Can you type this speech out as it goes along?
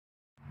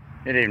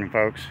Good evening,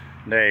 folks.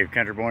 Dave,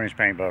 Country Boy and his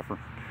paint buffer.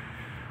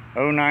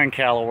 09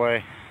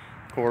 Callaway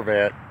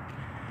Corvette.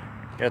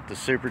 Got the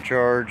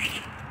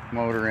supercharged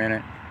motor in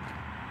it.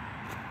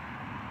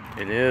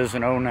 It is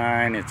an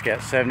 09. It's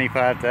got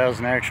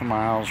 75,000 actual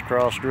miles.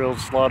 Cross-drilled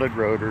slotted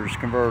rotors.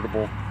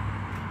 Convertible.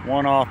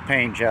 One-off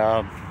paint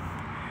job.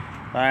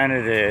 Buying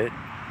it at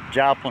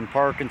Joplin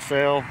Park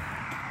Sell.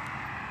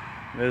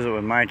 Visit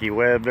with Mike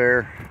Webb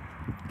there.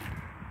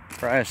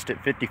 Priced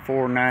at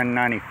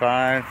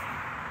 $54,995.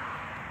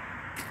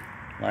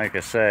 Like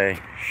I say,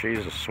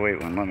 she's a sweet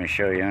one. Let me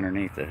show you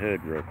underneath the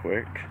hood real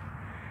quick.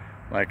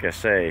 Like I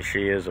say,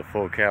 she is a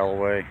full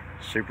Callaway,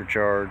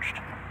 supercharged.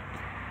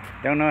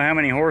 Don't know how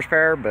many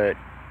horsepower, but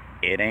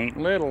it ain't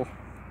little.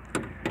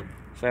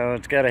 So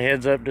it's got a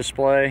heads-up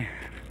display,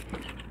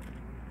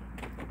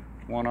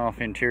 one-off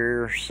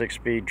interior,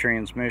 6-speed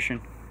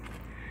transmission.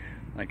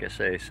 Like I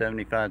say,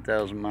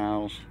 75,000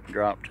 miles,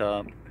 drop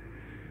top.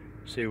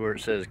 See where it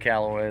says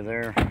Callaway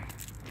there? It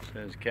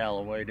says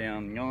Callaway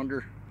down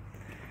yonder.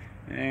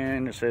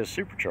 And it says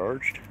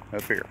supercharged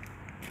up here.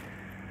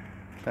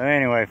 So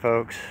anyway,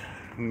 folks,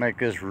 I'll make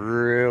this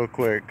real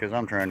quick because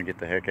I'm trying to get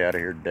the heck out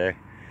of here today.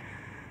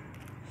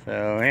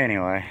 So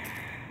anyway,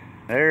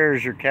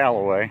 there's your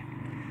Callaway.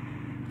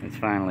 It's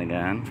finally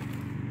done.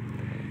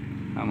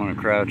 I'm gonna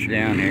crouch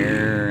down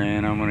here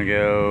and I'm gonna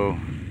go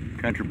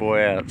country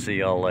boy out. See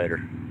y'all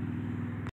later.